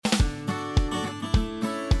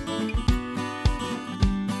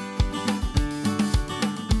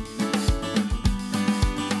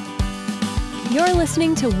You're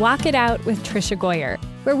listening to Walk It Out with Tricia Goyer,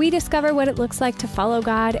 where we discover what it looks like to follow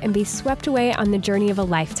God and be swept away on the journey of a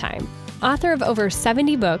lifetime. Author of over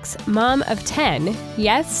 70 books, mom of 10,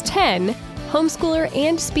 yes, 10, homeschooler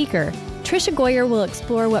and speaker, Tricia Goyer will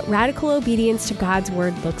explore what radical obedience to God's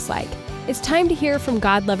word looks like. It's time to hear from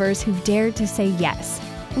God lovers who've dared to say yes.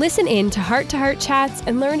 Listen in to heart chats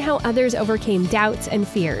and learn how others overcame doubts and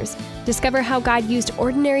fears. Discover how God used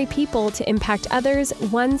ordinary people to impact others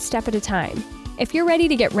one step at a time. If you're ready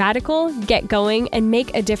to get radical, get going, and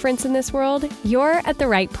make a difference in this world, you're at the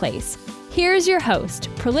right place. Here's your host,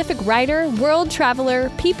 prolific writer, world traveler,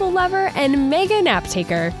 people lover, and mega nap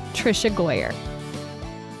taker, Tricia Goyer.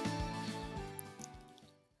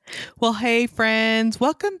 Well, hey friends,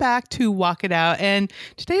 welcome back to Walk It Out. And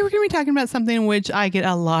today we're going to be talking about something which I get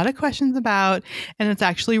a lot of questions about, and it's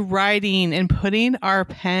actually writing and putting our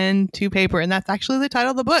pen to paper. And that's actually the title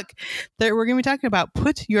of the book that we're going to be talking about,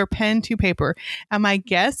 Put Your Pen to Paper. And my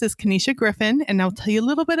guest is Kenesha Griffin, and I'll tell you a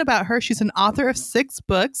little bit about her. She's an author of 6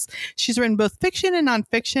 books. She's written both fiction and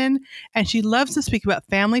nonfiction, and she loves to speak about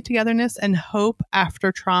family togetherness and hope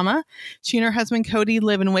after trauma. She and her husband, Cody,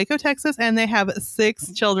 live in Waco, Texas, and they have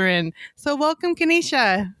 6 children. So welcome,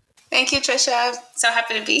 Kenesha. Thank you, Tricia. So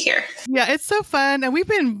happy to be here. Yeah, it's so fun. And we've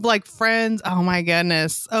been like friends, oh my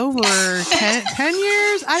goodness, over 10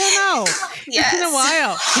 years? I don't know. Yes. It's been a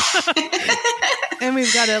while. And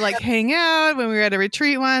we've got to like hang out when we were at a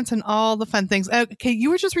retreat once and all the fun things. Okay,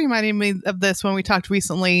 you were just reminding me of this when we talked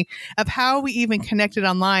recently of how we even connected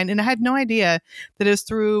online. And I had no idea that it was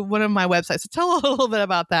through one of my websites. So tell a little bit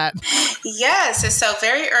about that. Yes. So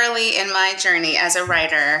very early in my journey as a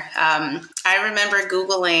writer, I remember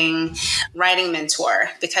Googling Writing Mentor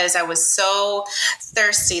because I was so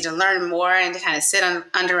thirsty to learn more and to kind of sit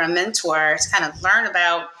under a mentor to kind of learn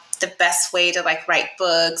about the best way to like write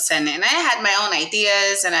books. And I had my own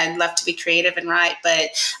ideas and I'd love to be creative and write,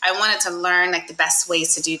 but I wanted to learn like the best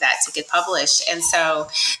ways to do that to get published. And so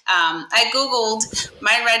I Googled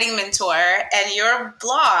My Writing Mentor and your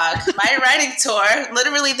blog, My Writing Tour,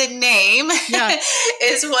 literally the name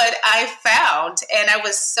is what I found. And I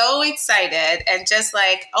was so excited and just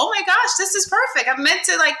like, oh my gosh, this is perfect. I'm meant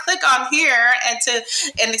to like click on here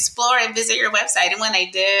and explore and visit your website. And when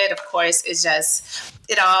I did, of course,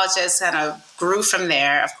 it all just kind of grew from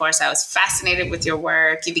there. Of course, I was fascinated with your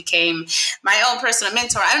work. You became my own personal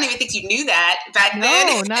mentor. I don't even think you knew that back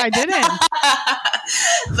then. No, I didn't.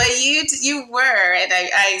 But you were, and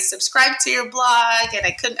I subscribed to your blog, and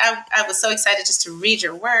I was so excited just to read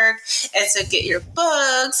your work and to get your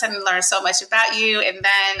books and learn so much about you. And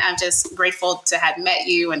then I'm just grateful to have met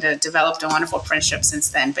you and to developed a wonderful friendship since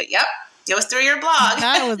then. But yep. It was through your blog.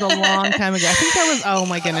 That was a long time ago. I think that was, oh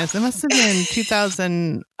my goodness. It must have been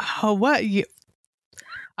 2000. Oh, what?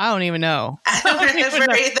 I don't even know. I don't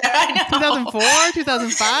remember either. I know. 2004,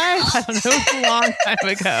 2005? I don't know. It was a long time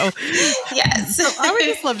ago. Yes. So I would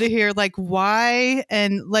just love to hear like why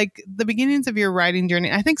and like the beginnings of your writing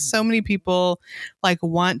journey. I think so many people like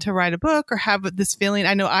want to write a book or have this feeling.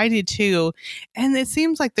 I know I did too. And it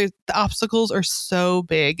seems like the obstacles are so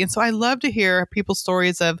big. And so I love to hear people's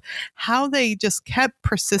stories of how they just kept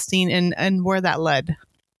persisting and where that led.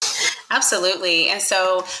 Absolutely. And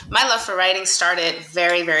so my love for writing started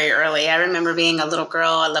very, very early. I remember being a little girl.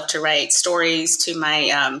 I loved to write stories to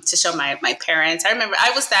to show my parents. I remember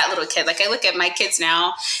I was that little kid. Like I look at my kids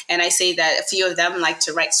now and I see that a few of them like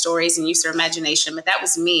to write stories and use their imagination, but that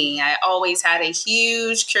was me. I always had a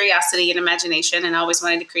huge curiosity and imagination and always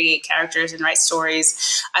wanted to create characters and write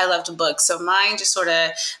stories. I loved books. So mine just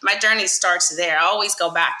my journey starts there. I always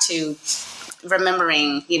go back to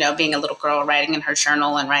remembering, being a little girl writing in her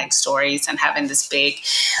journal and writing stories and having this big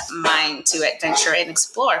mind to adventure and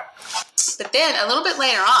explore. But then a little bit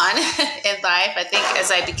later on in life, I think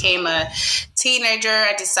as I became a teenager,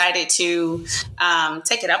 I decided to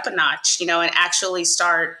take it up a notch, and actually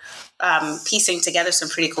start piecing together some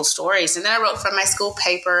pretty cool stories. And then I wrote for my school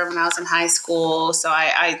paper when I was in high school. So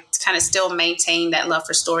I kind of still maintain that love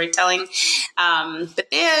for storytelling. But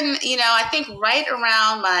then, I think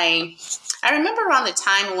I remember around the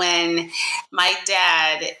time when my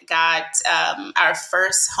dad got our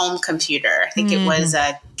first home computer. I think it was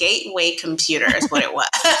a Gateway computer is what it was.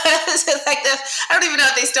 I don't even know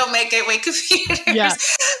if they still make Gateway computers, but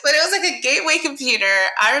it was like a Gateway computer.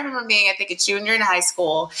 I remember being, I think, a junior in high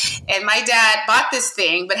school, and my dad bought this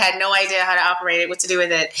thing, but had no idea how to operate it, what to do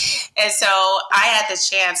with it. And so I had the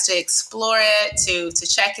chance to explore it, to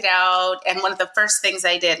check it out. And one of the first things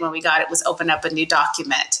I did when we got it was open up a new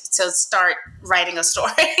document to start writing a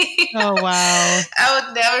story. Oh, wow. I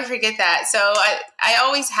would never forget that. So I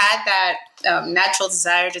always had that natural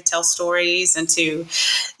desire to tell stories and to,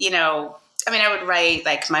 I would write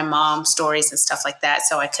like my mom's stories and stuff like that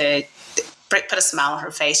so I could put a smile on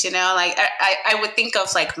her face, like I would think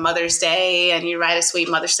of like Mother's Day and you write a sweet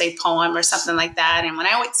Mother's Day poem or something like that. And when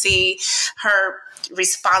I would see her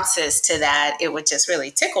responses to that, it would just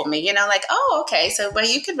really tickle me, like, oh, okay. So, but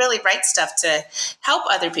you could really write stuff to help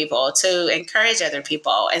other people, to encourage other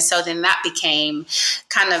people. And so then that became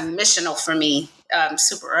kind of missional for me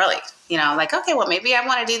super early, like, okay, well, maybe I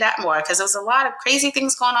want to do that more because there was a lot of crazy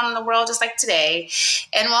things going on in the world just like today.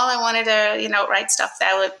 And while I wanted to, write stuff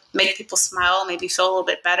that would make people smile, maybe feel a little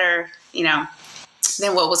bit better,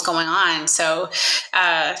 than what was going on. So, so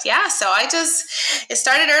it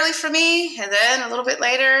started early for me. And then a little bit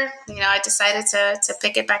later, I decided to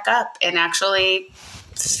pick it back up and actually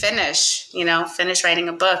finish writing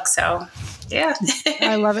a book. So, yeah.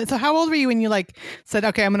 I love it. So how old were you when you said,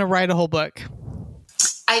 okay, I'm going to write a whole book?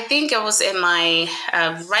 I think it was in my,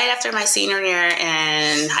 right after my senior year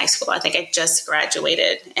in high school. I think I just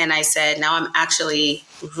graduated and I said, now I'm actually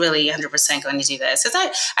really 100% going to do this. Because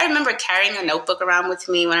I remember carrying a notebook around with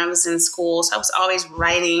me when I was in school. So I was always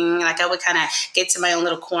writing, I would kind of get to my own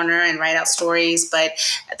little corner and write out stories. But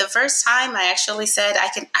the first time I actually said, I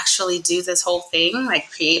can actually do this whole thing,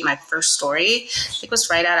 create my first story, I think it was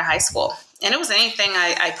right out of high school. And it wasn't anything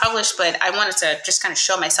I published, but I wanted to just kind of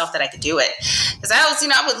show myself that I could do it. Because I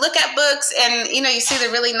would look at books and, you see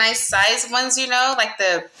the really nice size ones, like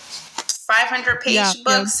the 500-page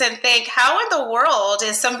books and think, how in the world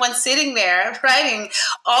is someone sitting there writing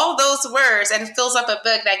all those words and fills up a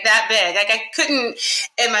book that big? I couldn't,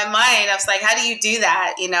 in my mind, I was like, how do you do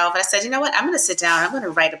that? But I said, you know what? I'm going to sit down. I'm going to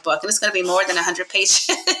write a book and it's going to be more than 100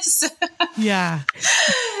 pages. Yeah.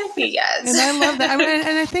 Yes. And I love that.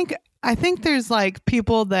 And I think there's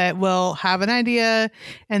people that will have an idea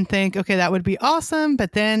and think, okay, that would be awesome.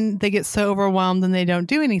 But then they get so overwhelmed and they don't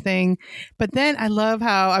do anything. But then I love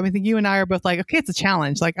how, I think you and I are both okay, it's a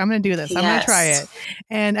challenge. I'm going to do this. I'm going to try it.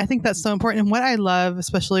 And I think that's so important. And what I love,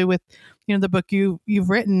 especially with, the book you've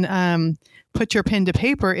written, Put Your Pen to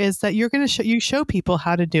Paper, is that you're going to show people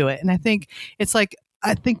how to do it. And I think it's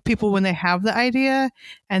I think people, when they have the idea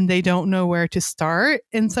and they don't know where to start.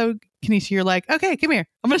 And so, Kenesha, you're okay, come here.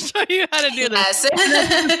 I'm going to show you how to do this.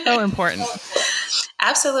 This is so important.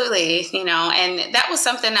 Absolutely. And that was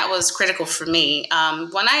something that was critical for me.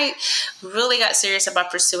 When I really got serious about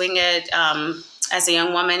pursuing it as a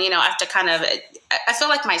young woman, after I feel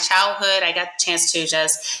like my childhood, I got the chance to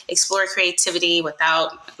just explore creativity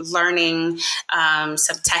without learning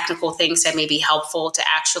some technical things that may be helpful to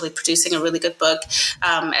actually producing a really good book.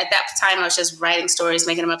 At that time, I was just writing stories,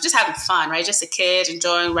 making them up, just having fun, right? Just a kid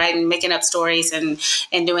enjoying writing, making up stories and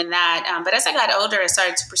doing that. But as I got older, I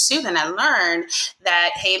started to pursue them. I learned that,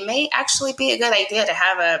 hey, it may actually be a good idea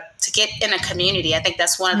to get in a community. I think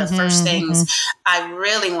that's one of the first things I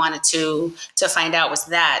really wanted to find out was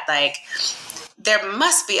that, there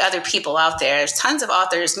must be other people out there. There's tons of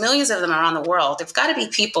authors, millions of them around the world. There've got to be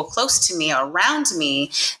people close to me or around me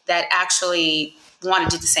that actually want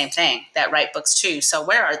to do the same thing, that write books too. So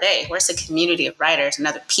where are they? Where's the community of writers and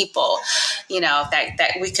other people,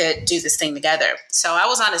 that we could do this thing together? So I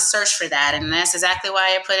was on a search for that. And that's exactly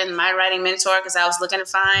why I put in My Writing Mentor, because I was looking to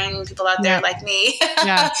find people out there like me.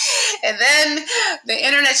 Yeah. And then the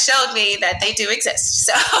internet showed me that they do exist.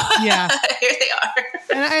 So here they are.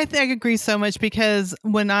 And I think I agree so much, because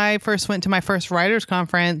when I first went to my first writers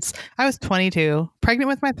conference, I was 22, pregnant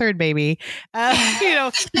with my third baby.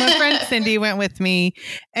 My friend Cindy went with me.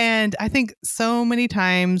 And I think so many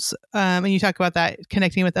times, and you talk about that,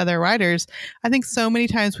 connecting with other writers, I think so many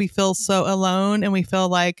times we feel so alone and we feel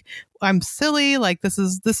like, I'm silly, this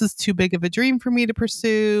is too big of a dream for me to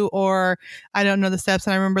pursue, or I don't know the steps.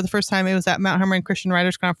 And I remember the first time it was at Mount Hermon Christian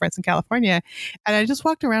Writers Conference in California, and I just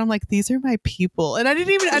walked around these are my people, and I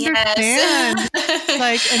didn't even understand.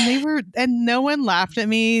 And no one laughed at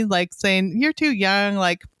me, saying you're too young,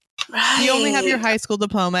 Right. You only have your high school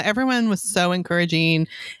diploma. Everyone was so encouraging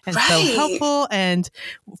and so helpful. And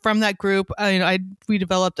from that group, we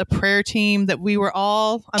developed a prayer team that we were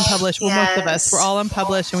all unpublished. Well, most of us were all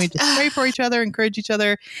unpublished, and we just pray for each other, encourage each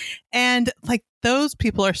other. And those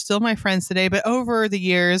people are still my friends today. But over the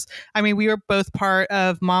years, we were both part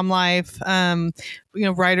of Mom Life,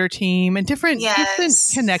 writer team, and different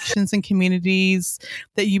connections and communities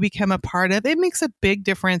that you become a part of. It makes a big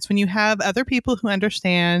difference when you have other people who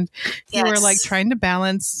understand, who are trying to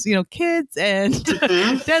balance, kids and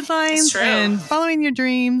deadlines and following your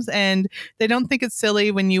dreams. And they don't think it's silly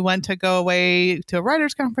when you want to go away to a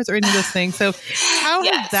writer's conference or any of those things. So how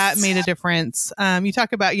has that made a difference? You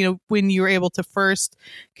talk about, when you were able to first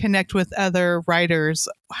connect with other writers,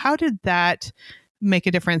 how did that make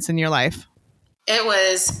a difference in your life? It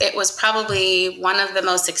was probably one of the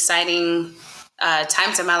most exciting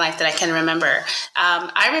times in my life that I can remember.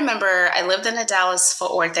 I remember I lived in the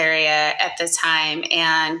Dallas-Fort Worth area at the time,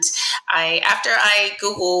 and after I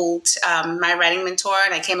Googled my writing mentor,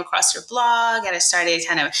 and I came across your blog, and I started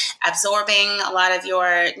kind of absorbing a lot of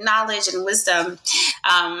your knowledge and wisdom,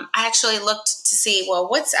 I actually looked to see, well,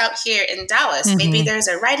 what's out here in Dallas? Mm-hmm. Maybe there's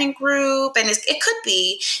a writing group, and it could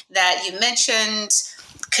be that you mentioned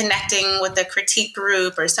connecting with a critique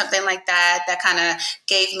group or something like that kind of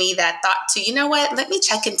gave me that thought to, you know what, let me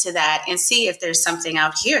check into that and see if there's something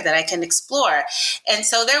out here that I can explore. And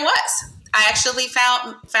so there was. I actually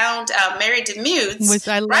found Mary DeMuth's which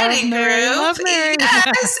I love, writing Mary. group. Love Mary.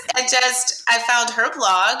 Yes, I found her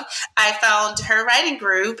blog. I found her writing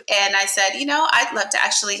group, and I said, you know, I'd love to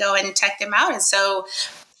actually go and check them out. And so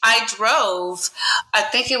I drove. I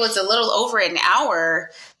think it was a little over an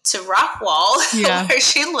hour to Rockwall, where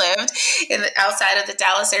she lived outside of the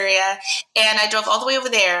Dallas area. And I drove all the way over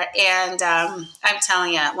there. And I'm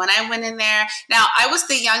telling you, when I went in there, now I was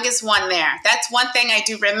the youngest one there. That's one thing I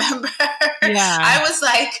do remember. Yeah. I was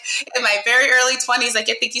like in my very early 20s, like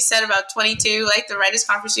I think you said about 22, like the Writers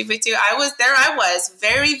Conference you went to. I was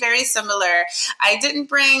very, very similar. I didn't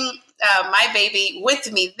bring my baby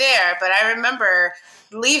with me there, but I remember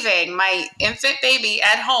leaving my infant baby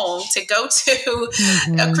at home to go to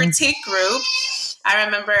a critique group. I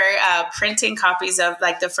remember printing copies of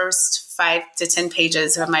like the first 5 to 10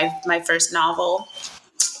 pages of my first novel.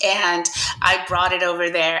 And I brought it over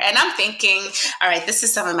there, and I'm thinking, all right, this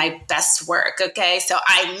is some of my best work. Okay. So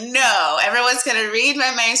I know everyone's going to read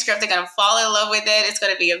my manuscript. They're going to fall in love with it. It's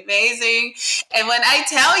going to be amazing. And when I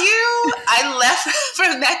tell you, I left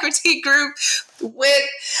from that critique group with,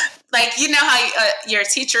 like, you know how your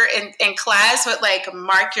teacher in class would like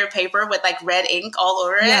mark your paper with like red ink all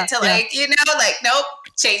over it to like, you know, like, nope,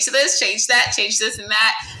 change this, change that, change this and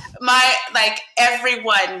that.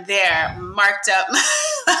 Everyone there marked up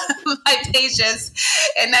my pages.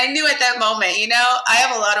 And I knew at that moment, you know, I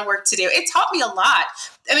have a lot of work to do. It taught me a lot.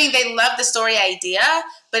 I mean, they loved the story idea,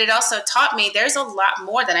 but it also taught me there's a lot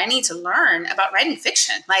more that I need to learn about writing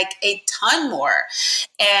fiction, like a ton more.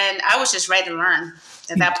 And I was just ready to learn.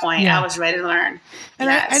 At that point, I was ready to learn. And,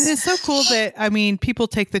 and it's so cool that, I mean, people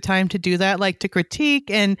take the time to do that, like to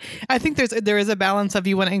critique. And I think there is a balance of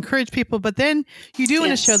you want to encourage people, but then you do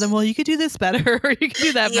want to show them, well, you could do this better, or you could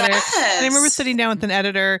do that better. And I remember sitting down with an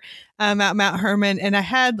editor at Mount Herman, and I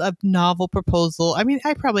had a novel proposal. I mean,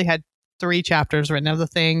 I probably had 3 chapters written of the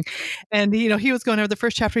thing. And, you know, he was going over the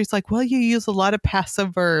first chapter. He's like, well, you use a lot of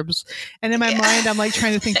passive verbs. And in my mind, I'm like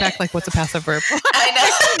trying to think back, like, what's a passive verb? I know.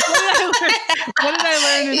 What did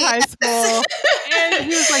I learn in high school? And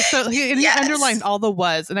he was like, he underlined all the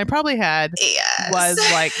was. And I probably had was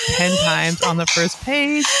like 10 times on the first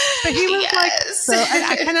page. But he was like, so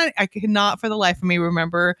I cannot for the life of me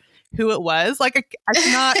remember who it was. Like, I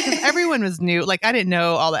cannot, because everyone was new. Like, I didn't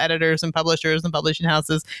know all the editors and publishers and publishing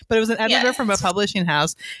houses, but it was an editor from a publishing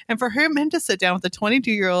house. And for him to sit down with a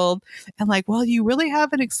 22-year-old and like, well, you really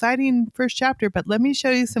have an exciting first chapter, but let me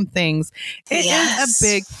show you some things. It is a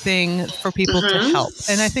big thing for people to help.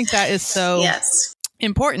 And I think that is so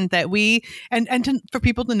important that we for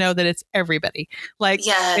people to know that it's everybody. Like,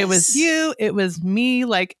 it was you, it was me.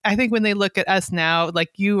 Like, I think when they look at us now, like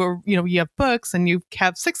you have books and you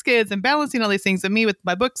have 6 kids and balancing all these things, and me with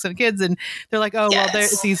my books and kids, and they're like, oh well,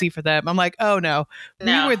 it's easy for them. I'm like, oh no. We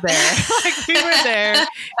were there. Like, we were there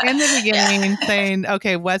in the beginning saying,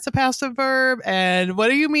 okay, what's a passive verb, and what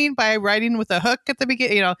do you mean by writing with a hook at the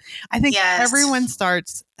beginning? You know, I think everyone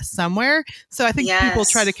starts somewhere. So I think people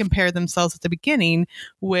try to compare themselves at the beginning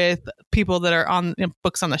with people that are on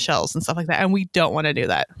books on the shelves and stuff like that. And we don't want to do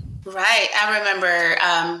that. Right. I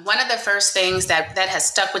remember one of the first things that has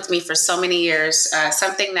stuck with me for so many years,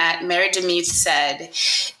 something that Mary DeMuth said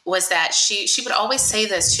was that she would always say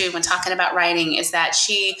this too when talking about writing, is that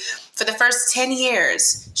for the first 10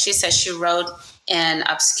 years, she says she wrote in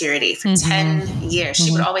obscurity for 10 years.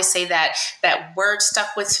 She would always say that word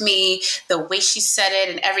stuck with me, the way she said it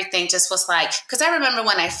and everything just was like, because I remember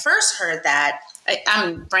when I first heard that,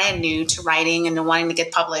 I'm brand new to writing and wanting to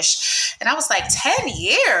get published. And I was like, 10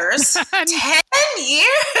 years? 10 years?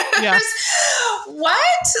 Yeah.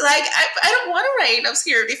 What? Like, I don't want to write in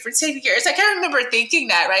obscurity for 10 years. Like, I remember thinking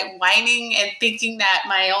that, right? Whining and thinking that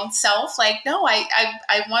my own self, like, no,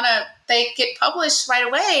 I want to, they get published right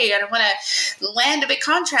away. And I want to land a big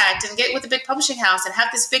contract and get with a big publishing house and have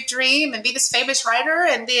this big dream and be this famous writer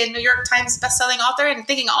and be a New York Times bestselling author, and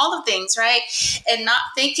thinking all the things, right? And not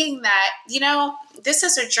thinking that, this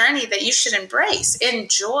is a journey that you should embrace.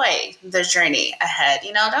 Enjoy the journey ahead.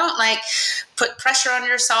 Don't put pressure on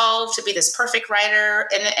yourself to be this perfect writer.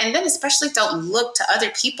 And then especially don't look to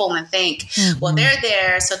other people and think, well, they're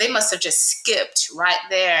there, so they must have just skipped right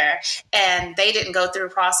there and they didn't go through a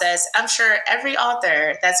process. I'm sure every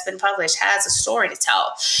author that's been published has a story to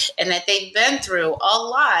tell, and that they've been through a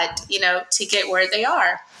lot, to get where they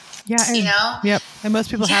are. Yeah. And, Yep. And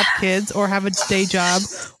most people have kids or have a day job,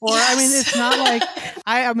 or, it's not like,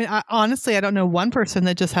 I honestly, I don't know one person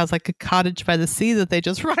that just has like a cottage by the sea that they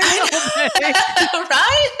just write all day.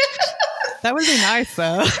 Right? That would be nice,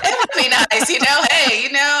 though. It would be nice, Hey,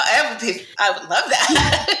 I would love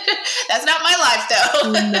that. That's not my life,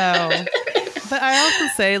 though. No. But I also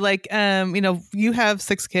say, you have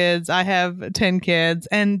 6 kids, I have 10 kids,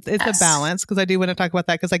 and it's a balance, because I do want to talk about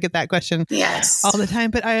that, because I get that question all the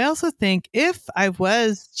time. But I also think if I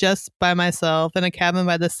was just by myself in a cabin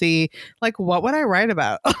by the sea, what would I write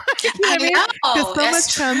about? I mean? Because so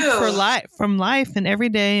much comes from life and every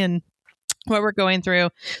day and what we're going through.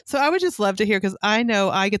 So I would just love to hear, because I know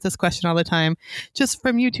I get this question all the time, just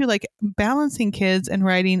from you too, balancing kids and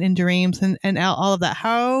writing and dreams and all of that.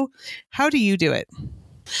 How do you do it?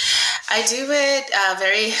 I do it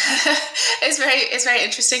it's very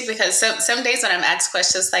interesting, because some days when I'm asked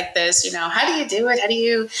questions like this, how do you do it? How do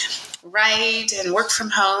you write and work from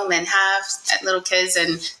home and have little kids?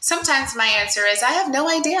 And sometimes my answer is, I have no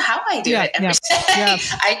idea how I do it every day. Yeah.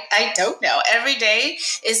 I don't know. Every day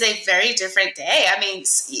is a very different day.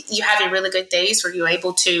 You have your really good days where you're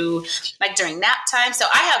able to, during nap time. So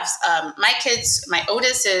I have my kids, my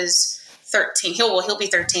oldest is 13. He'll be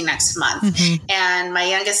 13 next month. And my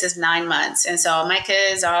youngest is 9 months. And so my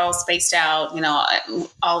kids are all spaced out,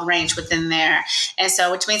 all ranged within there. And so,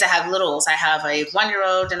 which means I have littles. I have a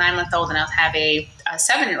 1-year-old, a 9-month-old, and I'll have a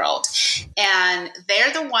 7-year-old. And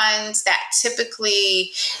they're the ones that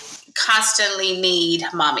typically constantly need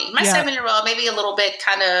mommy. My 7-year-old, maybe a little bit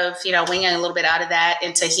kind of, winging a little bit out of that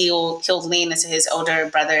into he'll lean into his older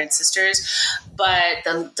brother and sisters. But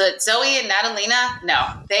the Zoe and Natalina,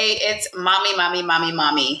 no, it's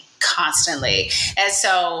mommy constantly. And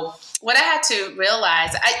so what I had to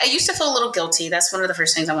realize, I used to feel a little guilty. That's one of the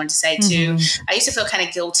first things I wanted to say too. I used to feel kind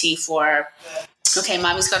of guilty for, okay,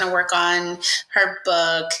 mommy's going to work on her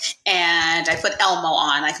book, and I put Elmo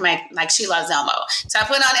on, she loves Elmo. So I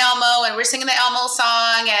put on Elmo, and we're singing the Elmo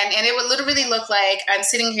song, and it would literally look like I'm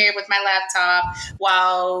sitting here with my laptop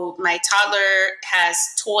while my toddler has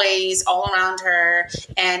toys all around her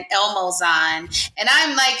and Elmo's on, and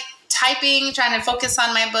I'm typing, trying to focus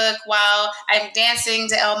on my book while I'm dancing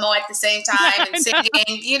to Elmo at the same time and singing,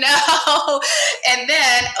 and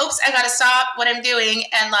then, oops, I got to stop what I'm doing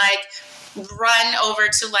and run over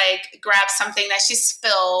to grab something that she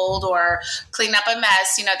spilled or clean up a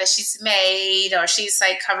mess, that she's made, or she's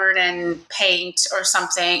covered in paint or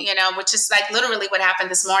something, which is literally what happened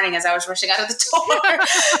this morning as I was rushing out of the door.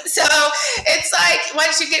 So it's why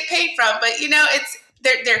did you get paint from? But it's,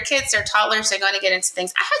 they're kids, they're toddlers, they're going to get into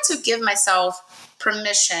things. I had to give myself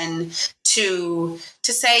permission to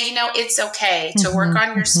say, it's okay to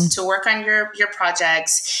work on your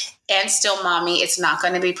projects and still mommy. It's not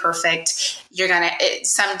going to be perfect.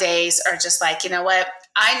 Some days are just what?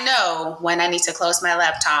 I know when I need to close my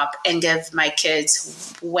laptop and give my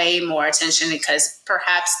kids way more attention, because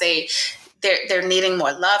perhaps they're needing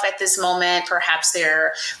more love at this moment. Perhaps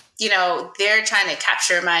they're trying to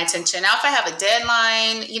capture my attention. Now, if I have a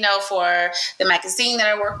deadline, for the magazine that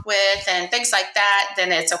I work with and things like that,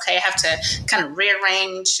 then it's okay. I have to kind of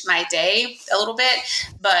rearrange my day a little bit.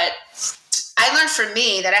 But I learned for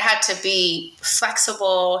me that I had to be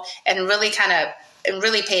flexible and really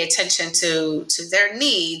pay attention to their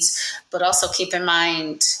needs, but also keep in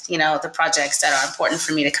mind, the projects that are important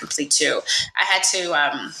for me to complete too. I had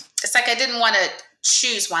to, it's I didn't want to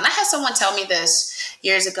choose one. I had someone tell me this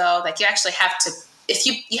years ago, you actually have to, if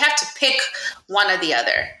you have to pick one or the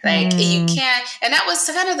other, you can't. And that was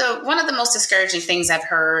kind of one of the most discouraging things I've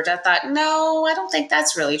heard. I thought, no, I don't think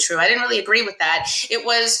that's really true. I didn't really agree with that. It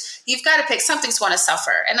was, you've got to pick, something's going to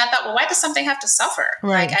suffer. And I thought, well, why does something have to suffer?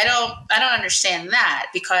 Right. I don't understand that,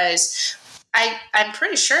 because I'm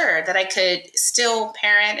pretty sure that I could still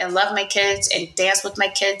parent and love my kids and dance with my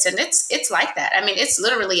kids. And it's like that. I mean, it's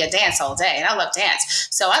literally a dance all day, and I love dance.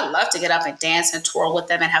 So I love to get up and dance and twirl with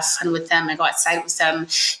them and have fun with them and go outside with them,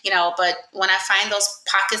 but when I find those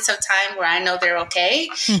pockets of time where I know they're okay,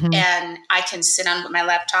 and I can sit on my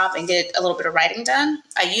laptop and get a little bit of writing done,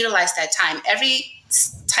 I utilize that time. Every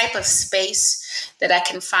type of space that I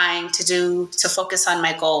can find to focus on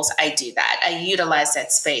my goals, I do that. I utilize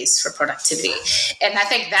that space for productivity. And I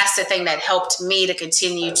think that's the thing that helped me to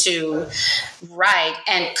continue to write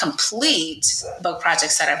and complete book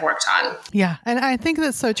projects that I've worked on. Yeah. And I think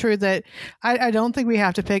that's so true that I don't think we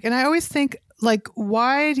have to pick. And I always think, like,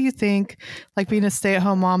 why do you think like being a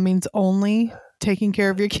stay-at-home mom means only taking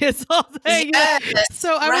care of your kids all day? Yes,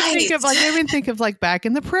 so I would think of like back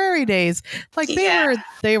in the prairie days, like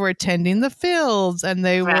they were tending the fields, and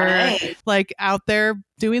they were like out there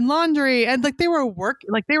doing laundry, and like they were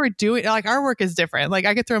doing, like, our work is different. Like,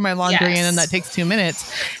 I could throw my laundry in and that takes 2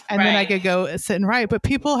 minutes, and then I could go sit and write. But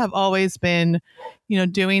people have always been,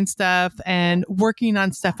 doing stuff and working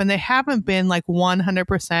on stuff, and they haven't been like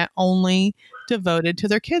 100% only devoted to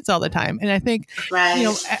their kids all the time. And I think,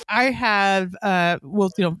 I have,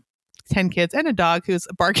 10 kids and a dog who's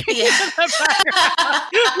barking in the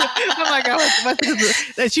background. I'm like, what's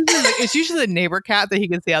this? It's usually the neighbor cat that he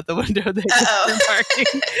can see out the window that's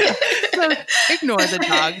barking. So ignore the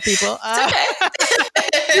dog, people.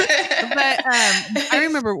 But I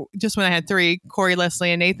remember just when I had 3, Corey,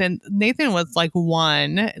 Leslie, and Nathan. Nathan was like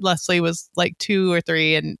 1. Leslie was like 2 or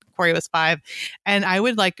 3, and Corey was 5. And I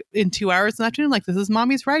would, like, in 2 hours in the afternoon, like, this is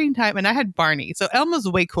mommy's writing time. And I had Barney. So Elma's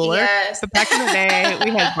way cooler. Yes. But back in the day,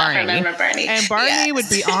 we had Barney. I remember Barney. And Barney would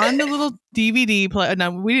be on the little DVD player.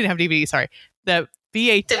 No, we didn't have DVD. Sorry. The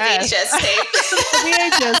VHS. The VHS tape. The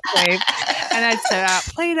VHS tape. And I'd set out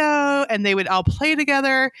Play-Doh, and they would all play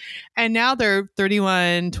together. And now they're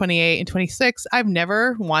 31, 28, and 26. I've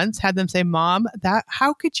never once had them say, Mom,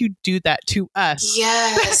 how could you do that to us?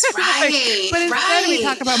 Yes, right. But instead we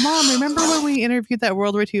talk about, Mom, remember when we interviewed that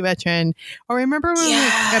World War II veteran? Or remember when we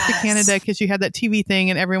went up to Canada because you had that TV thing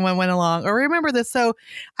and everyone went along? Or remember this? So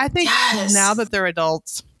I think now that they're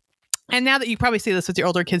adults, and now that you probably see this with your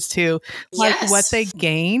older kids too, like what they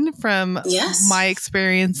gain from my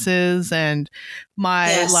experiences and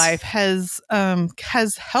my life has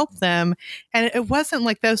helped them. And it wasn't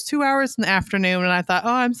like those 2 hours in the afternoon and I thought,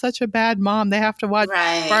 oh, I'm such a bad mom. They have to watch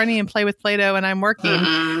Barney and play with Play-Doh and I'm working.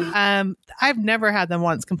 I've never had them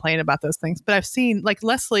once complain about those things, but I've seen, like,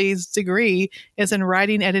 Leslie's degree is in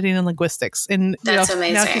writing, editing, and linguistics. And that's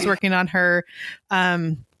amazing. Now she's working on her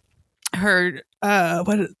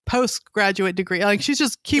postgraduate degree. Like, she's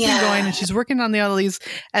just keeping going, and she's working on all these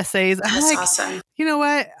essays. That's like, awesome. You know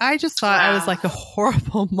what? I just thought I was like a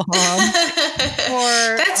horrible mom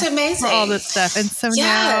that's amazing, for all this stuff. And so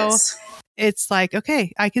now it's like,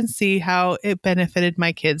 okay, I can see how it benefited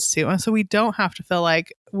my kids too. And so we don't have to feel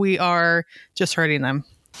like we are just hurting them.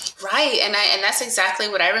 Right. And that's exactly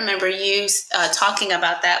what I remember you talking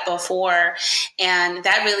about that before. And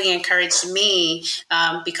that really encouraged me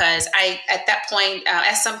because at that point,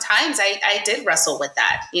 sometimes I did wrestle with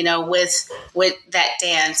that, with that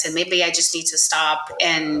dance. And maybe I just need to stop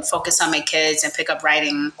and focus on my kids and pick up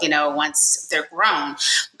writing, once they're grown.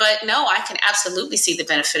 But no, I can absolutely see the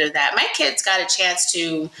benefit of that. My kids got a chance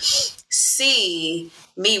to see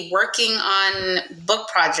me working on book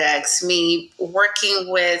projects, me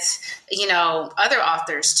working with, other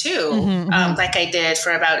authors too, like I did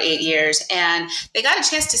for about 8 years. And they got a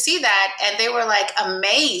chance to see that. And they were like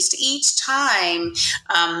amazed each time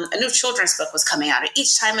a new children's book was coming out.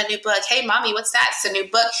 Each time a new book, hey, Mommy, what's that? It's a new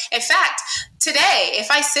book. In fact, today,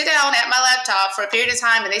 if I sit down at my laptop for a period of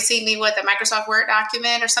time and they see me with a Microsoft Word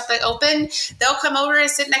document or something open, they'll come over and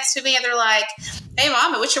sit next to me and they're like, hey,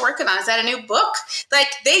 Mama, what you working on? Is that a new book? Like,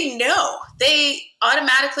 they know. They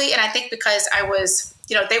automatically, and I think because I was,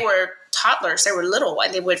 they were toddlers, they were little,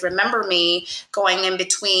 and they would remember me going in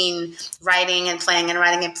between writing and playing and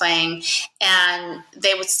writing and playing, and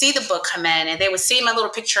they would see the book come in and they would see my little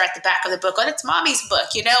picture at the back of the book. Oh, it's Mommy's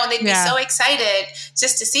book, and they'd be so excited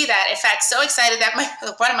just to see that. In fact, so excited that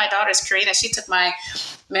one of my daughters, Karina, she took my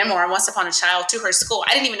memoir, Once Upon a Child, to her school.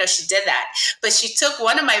 I didn't even know she did that, but she took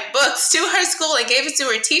one of my books to her school and gave it to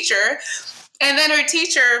her teacher, and then her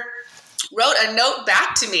teacher wrote a note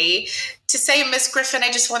back to me to say, Miss Griffin,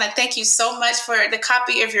 I just want to thank you so much for the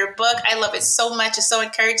copy of your book. I love it so much. It's so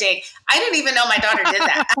encouraging. I didn't even know my daughter did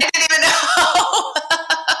that. I didn't even know.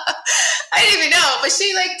 I didn't even know, but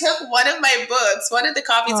she like took one of my books, one of the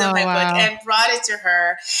copies of my book, and brought it to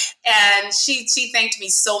her. And she thanked me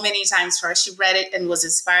so many times for it. She read it and was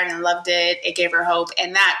inspired and loved it. It gave her hope,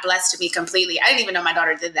 and that blessed me completely. I didn't even know my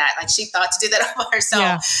daughter did that. Like, she thought to do that all by herself.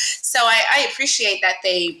 Yeah. So I appreciate that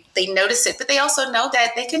they notice it, but they also know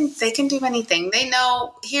that they can do anything. They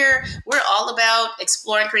know here we're all about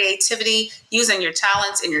exploring creativity, using your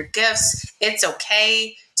talents and your gifts. It's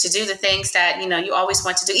okay to do the things that, you always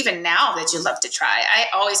want to do, even now that you love to try. I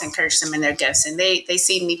always encourage them in their gifts, and they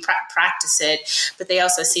see me practice it, but they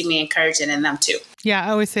also see me encouraging in them too. Yeah, I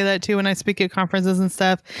always say that too when I speak at conferences and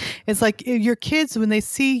stuff. It's like your kids, when they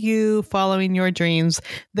see you following your dreams,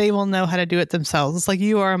 they will know how to do it themselves. It's like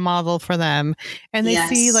you are a model for them. And they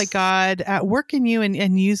see like God at work in you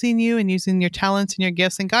and using you and using your talents and your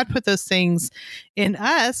gifts. And God put those things in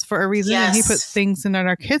us for a reason. And he puts things in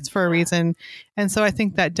our kids for a reason. And so I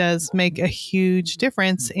think that does make a huge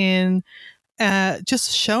difference in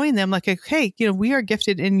just showing them like, hey, we are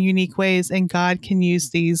gifted in unique ways, and God can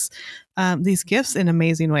use these gifts in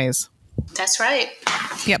amazing ways. That's right.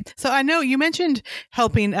 Yep. So I know you mentioned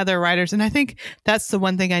helping other writers, and I think that's the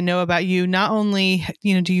one thing I know about you. Not only,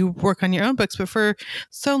 do you work on your own books, but for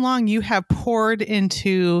so long you have poured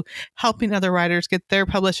into helping other writers get their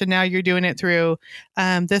published, and now you're doing it through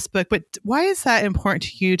this book. But why is that important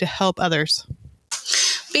to you to help others?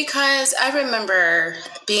 Because I remember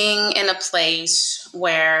being in a place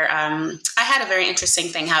where I had a very interesting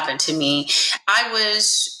thing happen to me. I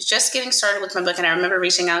was just getting started with my book, and I remember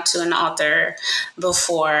reaching out to an author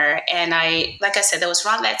before. And like I said, that was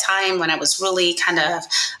around that time when I was really kind of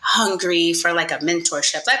hungry for like a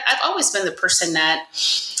mentorship. I've always been the person that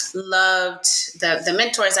loved the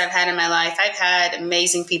mentors I've had in my life. I've had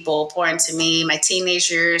amazing people pour into me. My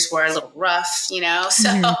teenage years were a little rough, so,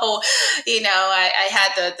 I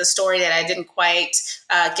had the story that I didn't quite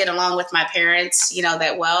get along with my parents,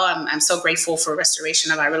 that well. I'm so grateful for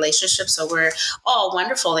restoration of our relationship. So we're all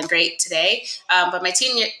wonderful and great today. But my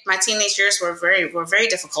teenage years were very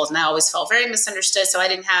difficult, and I always felt very misunderstood. So I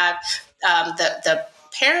didn't have the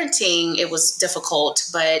parenting. It was difficult,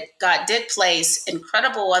 but God did place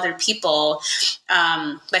incredible other people,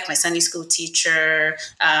 like my Sunday school teacher,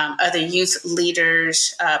 other youth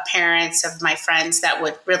leaders, parents of my friends that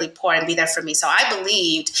would really pour and be there for me. So I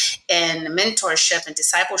believed in mentorship and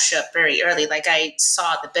discipleship very early. Like, I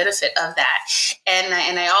saw the benefit of that,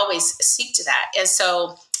 and I always seek to that. And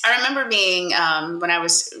so I remember being, when I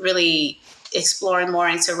was really exploring more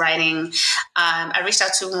into writing, I reached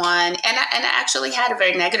out to one, and I actually had a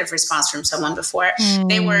very negative response from someone before.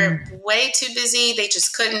 They were way too busy. They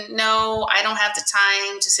just couldn't. No, I don't have the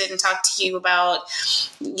time to sit and talk to you about,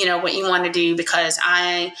 what you want to do, because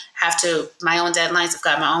I have my own deadlines. I've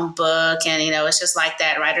got my own book, and, it's just like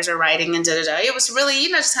that. Writers are writing and da-da-da. It was really,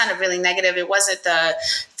 just kind of really negative. It wasn't the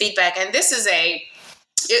feedback. And this is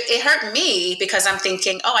it hurt me, because I'm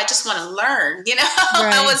thinking, I just want to learn,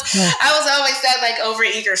 Right. I was always that like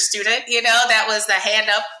overeager student, that was the hand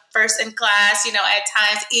up first in class, at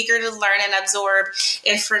times eager to learn and absorb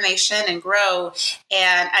information and grow.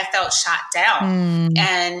 And I felt shot down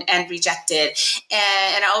and rejected.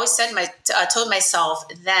 And I always told myself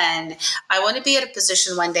then, I want to be at a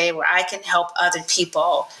position one day where I can help other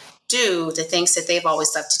people do the things that they've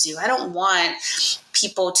always loved to do. I don't want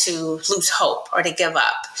people to lose hope or to give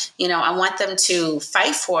up. I want them to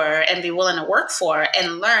fight for and be willing to work for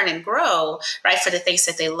and learn and grow, right, for the things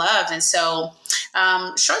that they love. And so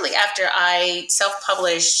shortly after I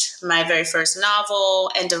self-published my very first novel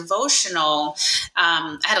and devotional,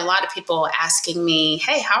 I had a lot of people asking me,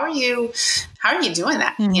 hey, how are you doing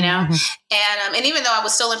that? And even though I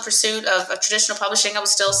was still in pursuit of traditional publishing, I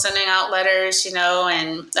was still sending out letters,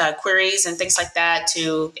 and queries and things like that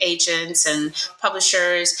to agents and publishers.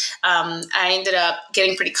 I ended up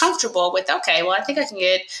getting pretty comfortable with, okay, well, I think I can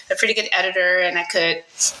get a pretty good editor, and I could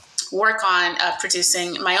work on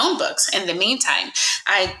producing my own books. In the meantime,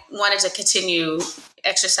 I wanted to continue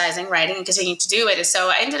exercising, writing, and continue to do it. And so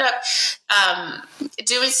I ended up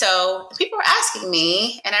doing so. People were asking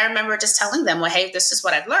me, and I remember just telling them, well, hey, this is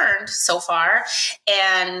what I've learned so far,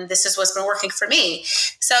 and this is what's been working for me.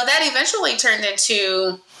 So that eventually turned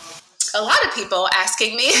into a lot of people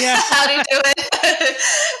asking me how to do it,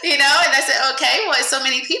 and I said, okay, well, so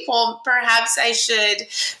many people, perhaps I should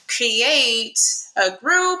create a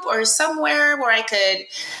group or somewhere where I could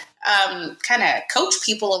kind of coach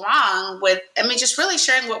people along with, just really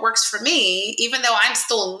sharing what works for me, even though I'm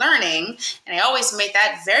still learning. And I always made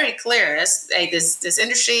that very clear. As this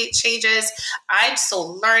industry changes, I'm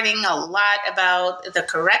still learning a lot about the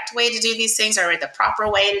correct way to do these things, or the proper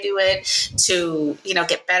way to do it to,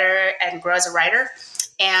 get better and grow as a writer.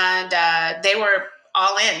 and they were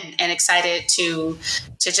all in and excited to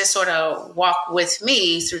just sort of walk with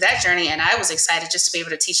me through that journey. And I was excited just to be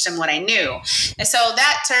able to teach them what I knew. And so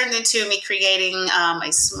that turned into me creating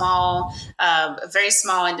a small, very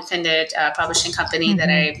small independent publishing company that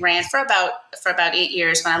I ran for about 8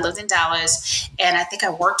 years when I lived in Dallas. And I think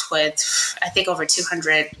I worked with, over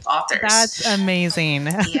 200 authors. That's amazing.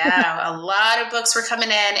 Yeah, a lot of books were coming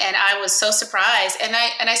in, and I was so surprised. And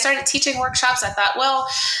I started teaching workshops. I thought, well,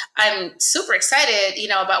 I'm super excited,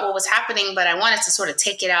 about what was happening, but I wanted to sort of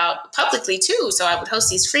take it out publicly too. So I would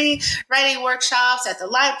host these free writing workshops at the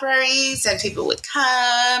libraries, and people would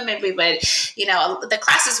come, and we would, the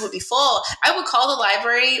classes would be full. I would call the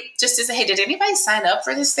library just to say, hey, did anybody sign up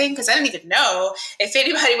for this thing? Because I didn't even know if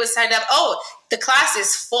anybody was signed up. Oh, the class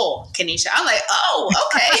is full, Kenesha. I'm like, oh,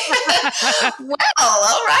 okay. Well,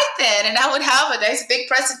 all right then. And I would have a nice big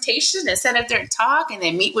presentation and sit up there and talk and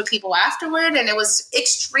then meet with people afterward. And it was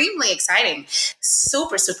extremely exciting.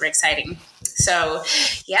 Super, super exciting. So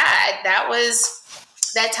yeah, that was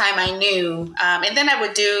that time I knew. And then I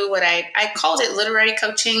would do what I called it literary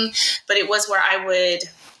coaching, but it was where I would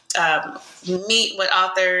meet with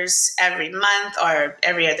authors every month or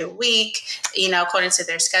every other week, according to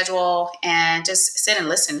their schedule, and just sit and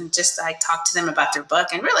listen, just like talk to them about their book.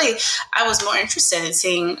 And really, I was more interested in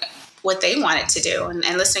seeing what they wanted to do and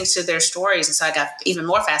listening to their stories. And so I got even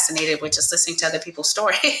more fascinated with just listening to other people's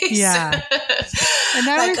stories. Yeah. And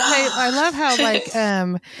I love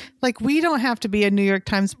how like we don't have to be a New York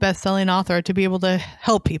Times bestselling author to be able to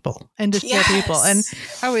help people and to share people. And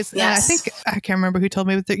I always, I think, I can't remember who told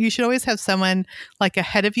me, but you should always have someone like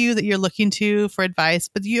ahead of you that you're looking to for advice,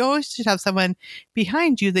 but you always should have someone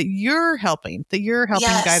behind you that you're helping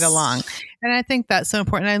guide along. And I think that's so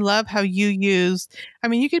important. I love how you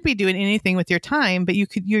you could be doing anything with your time, but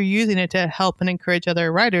you're using it to help and encourage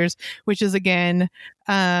other writers, which is again,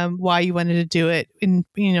 why you wanted to do it in,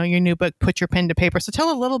 your new book, Put Your Pen to Paper. So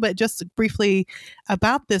tell a little bit just briefly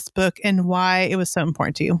about this book and why it was so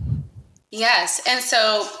important to you. Yes. And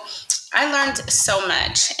so I learned so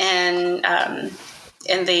much and,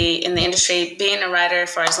 in the industry, being a writer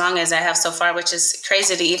for as long as I have so far, which is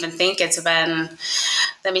crazy to even think it's been,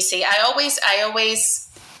 let me see. I always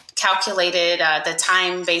calculated the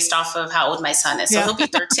time based off of how old my son is. So he'll be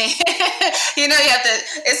 13.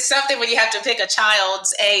 It's something when you have to pick a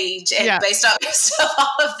child's age and based off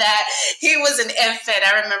all of that. He was an infant.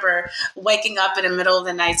 I remember waking up in the middle of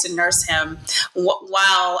the night to nurse him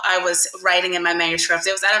while I was writing in my manuscript.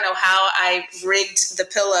 I don't know how I rigged the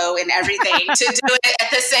pillow and everything to do it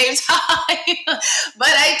at the same time, but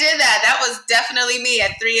I did that. That was definitely me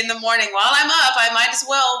at 3 a.m. While I'm up, I might as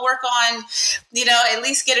well work on, at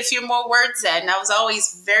least get a few more words in. I was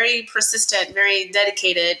always very persistent, very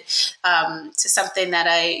dedicated to something that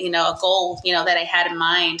a goal, that I had in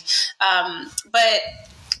mind. But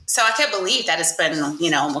so I can't believe that it's been,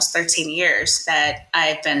 almost 13 years that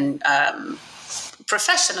I've been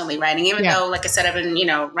professionally writing, even though, like I said, I've been,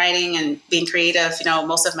 writing and being creative,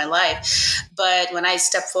 most of my life. But when I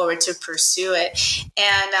stepped forward to pursue it,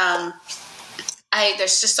 and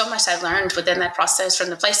there's just so much I've learned within that process from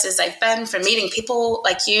the places I've been, from meeting people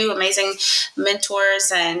like you, amazing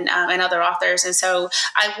mentors and other authors. And so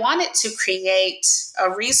I wanted to create a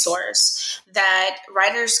resource that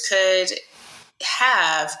writers could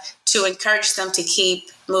have to encourage them to keep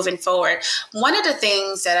moving forward. One of the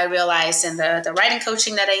things that I realized in the writing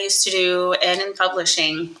coaching that I used to do and in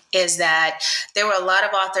publishing is that there were a lot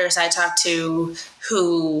of authors I talked to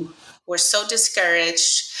who were so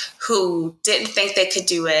discouraged, who didn't think they could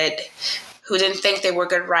do it, who didn't think they were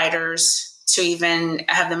good writers to even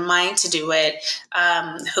have the mind to do it,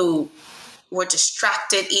 who were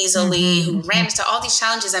distracted easily, who ran into all these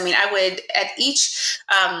challenges. I mean, I would, at each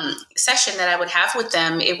session that I would have with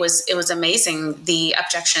them, it was amazing, the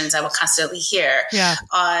objections I would constantly hear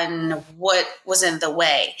on what was in the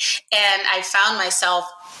way. And I found myself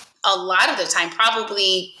a lot of the time,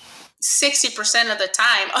 probably 60% of the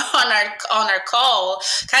time on our call,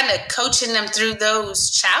 kind of coaching them through those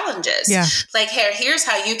challenges. Yeah. Like, here's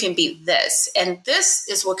how you can be this, and this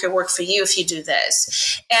is what could work for you if you do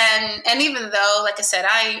this. And even though, like I said,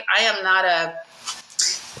 I am not a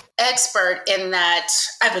expert in that,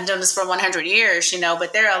 I've been doing this for 100 years,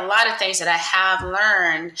 but there are a lot of things that I have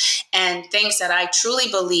learned and things that I truly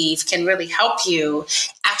believe can really help you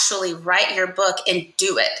actually write your book and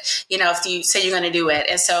do it. You know, if you say you're going to do it.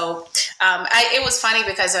 And so it was funny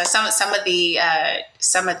because some of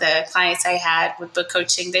the clients I had with book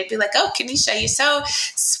coaching, they'd be like, "Oh, Kenesha, you're so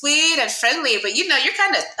sweet and friendly, but you know, you're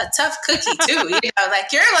kind of a tough cookie too. You know,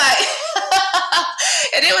 like you're like,"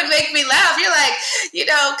 and it would make me laugh. You're like, you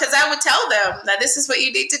know, because I would tell them that this is what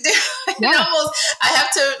you need to do. And almost, I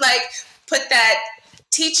have to like put that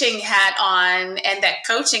teaching hat on and that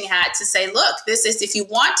coaching hat to say, look, this is, if you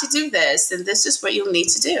want to do this, then this is what you need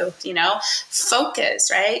to do, you know,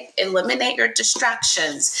 focus, right? Eliminate your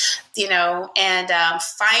distractions, you know, and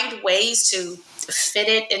find ways to fit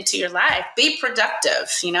it into your life. Be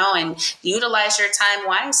productive, you know, and utilize your time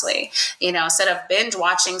wisely. You know, instead of binge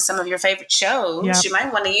watching some of your favorite shows, you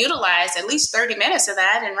might want to utilize at least 30 minutes of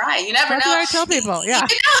that and write. You never know. That's what I tell people. Yeah.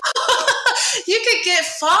 You know, you could get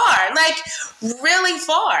far, like really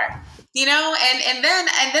far. You know, and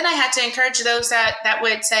then I had to encourage those that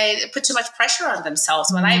would say put too much pressure on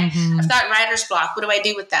themselves. When I've got writer's block, what do I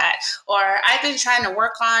do with that? Or I've been trying to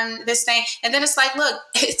work on this thing, and then it's like, look,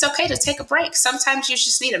 it's okay to take a break. Sometimes you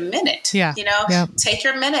just need a minute. Yeah. You know, take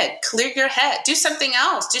your minute, clear your head, do something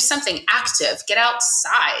else, do something active, get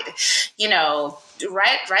outside. You know,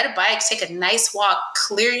 ride a bike, take a nice walk,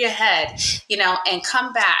 clear your head. You know, and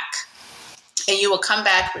come back. And you will come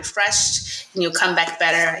back refreshed and you'll come back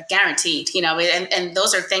better, guaranteed, you know, and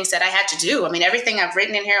those are things that I had to do. I mean, everything I've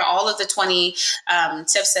written in here, all of the 20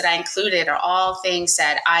 tips that I included are all things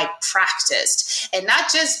that I practiced, and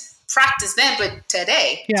not just practice then, but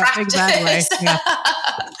today. Yeah, practice. Exactly. Yeah.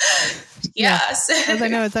 Yes. As I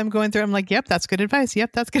know, as I'm going through, I'm like, yep, that's good advice.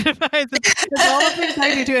 Yep, that's good advice. It's all the things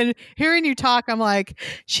I do too. And hearing you talk, I'm like,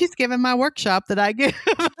 she's giving my workshop that I give.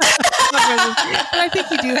 But I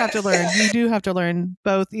think you do have to learn. You do have to learn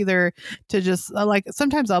both, either to just like,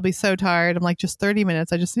 sometimes I'll be so tired. I'm like, just 30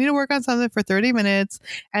 minutes. I just need to work on something for 30 minutes.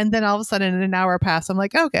 And then all of a sudden an hour passed. I'm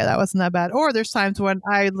like, okay, that wasn't that bad. Or there's times when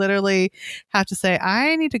I literally have to say,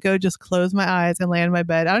 I need to go just close my eyes and lay in my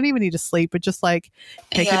bed. I don't even need to sleep, but just like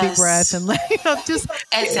take a deep breath and like, you know, just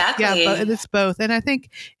exactly. Yeah, but it's both. And I think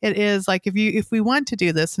it is like, if we want to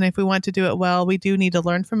do this and if we want to do it well, we do need to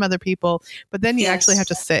learn from other people, but then you actually have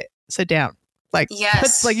to sit down. Like,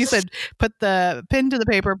 like you said, put the pen to the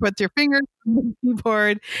paper, put your finger on the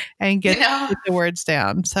keyboard and get the words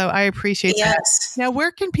down. So I appreciate that. Now,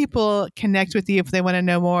 where can people connect with you if they want to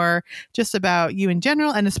know more just about you in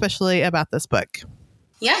general and especially about this book?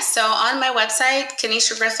 Yes. So on my website,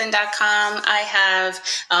 KeneshaGriffin.com, I have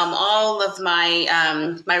all of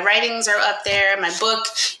my my writings are up there. My book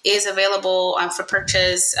is available for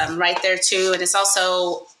purchase right there too. And it's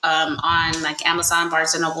also on like Amazon,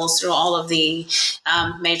 Barnes and Noble, through all of the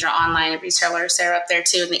major online retailers. They're up there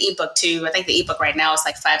too. And the ebook too. I think the ebook right now is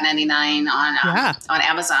like $5.99 on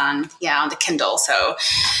Amazon. Yeah, on the Kindle. So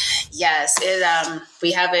yes,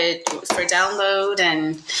 we have it for download,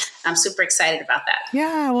 and I'm super excited about that.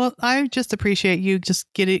 Yeah, well, I just appreciate you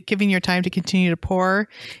just giving your time to continue to pour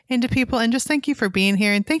into people, and just thank you for being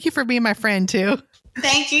here, and thank you for being my friend too.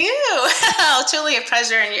 Thank you. Oh, truly a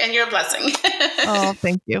pleasure, and you're a blessing. Oh,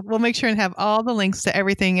 thank you. We'll make sure and have all the links to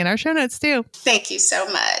everything in our show notes too. Thank you so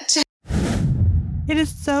much. It is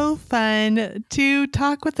so fun to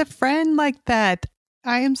talk with a friend like that.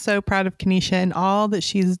 I am so proud of Kenesha and all that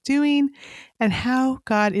she's doing and how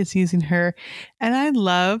God is using her. And I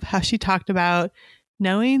love how she talked about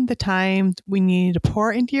knowing the time when you need to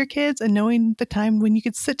pour into your kids and knowing the time when you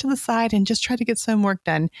could sit to the side and just try to get some work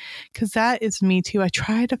done. Because that is me too. I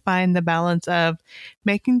try to find the balance of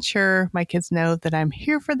making sure my kids know that I'm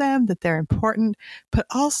here for them, that they're important, but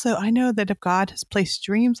also I know that if God has placed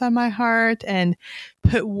dreams on my heart and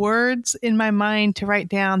put words in my mind to write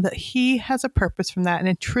down, that He has a purpose from that. And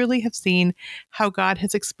I truly have seen how God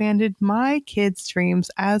has expanded my kids' dreams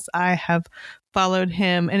as I have followed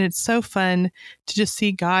Him. And it's so fun to just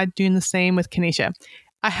see God doing the same with Kenesha.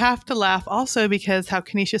 I have to laugh also because how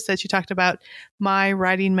Kenesha said she talked about My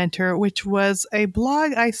Writing Mentor, which was a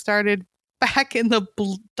blog I started back in the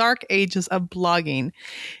dark ages of blogging.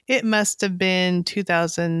 It must have been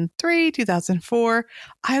 2003, 2004.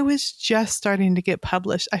 I was just starting to get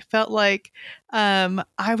published. I felt like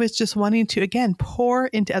I was just wanting to, again, pour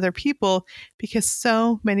into other people because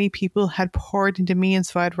so many people had poured into me. And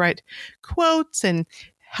so I'd write quotes and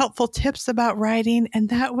helpful tips about writing. And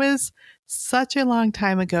that was such a long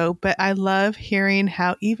time ago. But I love hearing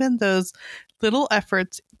how even those little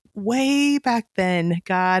efforts way back then,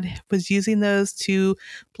 God was using those to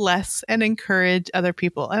bless and encourage other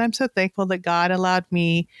people. And I'm so thankful that God allowed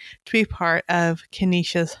me to be part of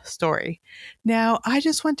Kenesha's story. Now, I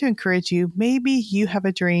just want to encourage you. Maybe you have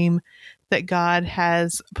a dream that God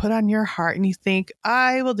has put on your heart and you think,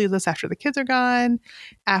 I will do this after the kids are gone,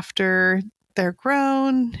 after they're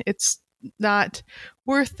grown. It's not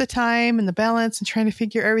worth the time and the balance and trying to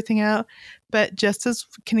figure everything out. But just as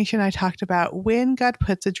Kenesha and I talked about, when God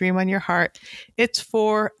puts a dream on your heart, it's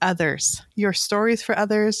for others. Your story is for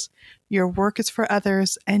others. Your work is for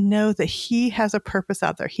others. And know that He has a purpose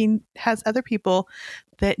out there. He has other people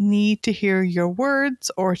that need to hear your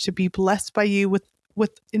words or to be blessed by you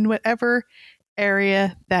in whatever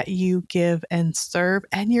area that you give and serve.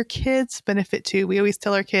 And your kids benefit too. We always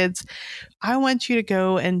tell our kids, I want you to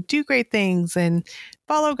go and do great things and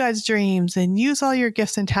follow God's dreams and use all your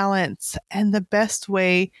gifts and talents. And the best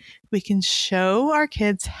way we can show our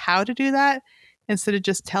kids how to do that, instead of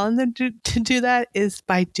just telling them to do that, is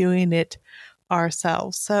by doing it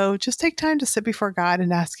ourselves. So just take time to sit before God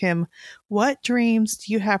and ask Him, what dreams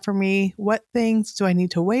do you have for me? What things do I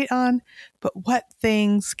need to wait on? But what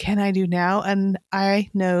things can I do now? And I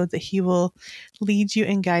know that He will lead you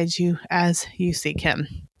and guide you as you seek Him.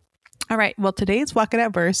 All right. Well, today's Walk It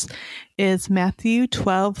Out verse is Matthew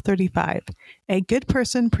 12:35. A good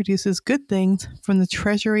person produces good things from the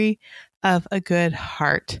treasury of a good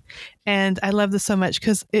heart. And I love this so much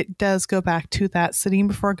because it does go back to that sitting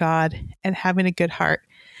before God and having a good heart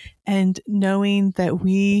and knowing that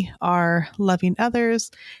we are loving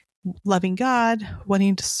others, loving God,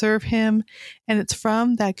 wanting to serve Him. And it's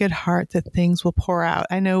from that good heart that things will pour out.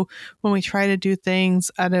 I know when we try to do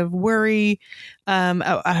things out of worry,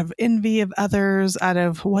 out of envy of others, out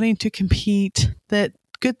of wanting to compete, that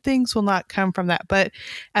good things will not come from that. But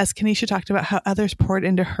as Kenesha talked about how others poured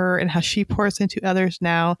into her and how she pours into others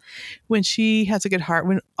now, when she has a good heart,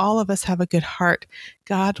 when all of us have a good heart,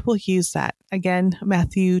 God will use that. Again,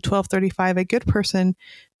 Matthew 12:35, a good person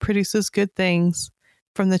produces good things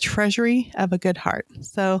from the treasury of a good heart.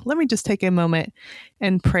 So let me just take a moment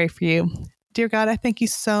and pray for you. Dear God, I thank you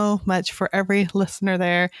so much for every listener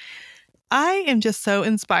there. I am just so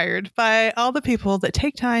inspired by all the people that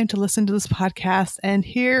take time to listen to this podcast and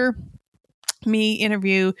hear me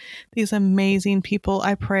interview these amazing people.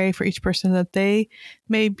 I pray for each person that they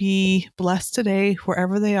may be blessed today,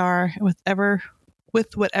 wherever they are, with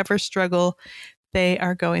whatever struggle they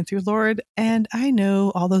are going through, Lord. And I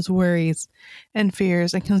know all those worries and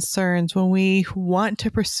fears and concerns when we want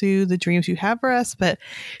to pursue the dreams you have for us, but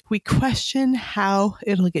we question how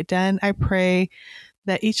it'll get done. I pray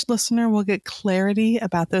that each listener will get clarity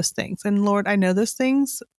about those things. And Lord, I know those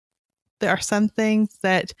things, there are some things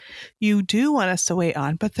that you do want us to wait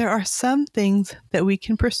on, but there are some things that we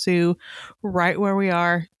can pursue right where we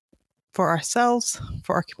are for ourselves,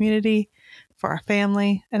 for our community, for our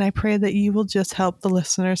family. And I pray that you will just help the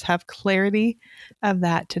listeners have clarity of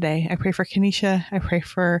that today. I pray for Kenesha. I pray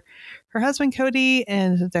for her husband, Cody,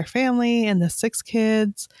 and their family and the 6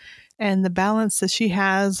 kids and the balance that she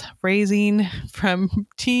has raising from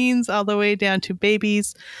teens all the way down to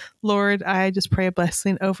babies. Lord, I just pray a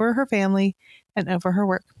blessing over her family and over her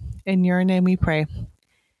work. In your name we pray.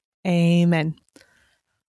 Amen.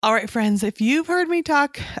 All right, friends, if you've heard me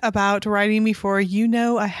talk about writing before, you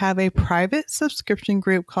know I have a private subscription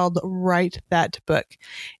group called Write That Book.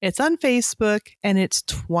 It's on Facebook and it's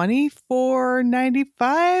 $24.95,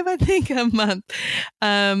 I think, a month,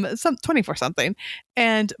 24 something.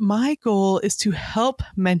 And my goal is to help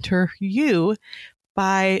mentor you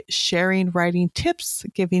by sharing writing tips,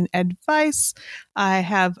 giving advice. I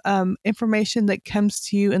have information that comes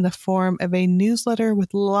to you in the form of a newsletter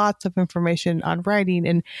with lots of information on writing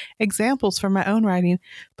and examples from my own writing.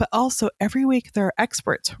 But also every week there are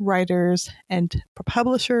experts, writers and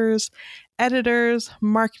publishers, editors,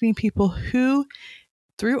 marketing people who,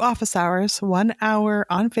 through office hours, 1 hour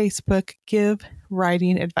on Facebook, give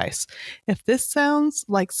writing advice. If this sounds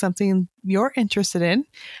like something you're interested in,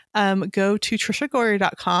 go to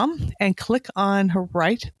TrishaGoyer.com and click on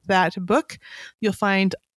Write That Book. You'll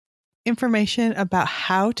find information about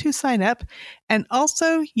how to sign up. And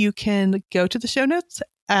also you can go to the show notes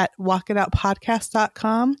at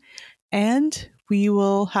walkitoutpodcast.com and we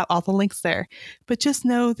will have all the links there. But just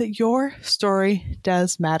know that your story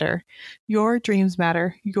does matter. Your dreams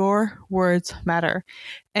matter. Your words matter.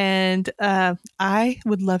 And I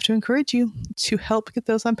would love to encourage you to help get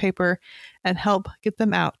those on paper and help get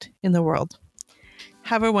them out in the world.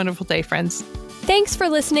 Have a wonderful day, friends. Thanks for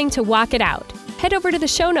listening to Walk It Out. Head over to the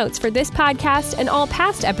show notes for this podcast and all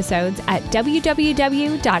past episodes at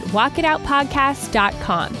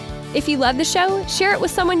www.walkitoutpodcast.com. If you love the show, share it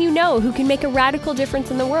with someone you know who can make a radical difference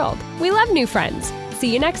in the world. We love new friends.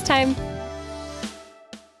 See you next time.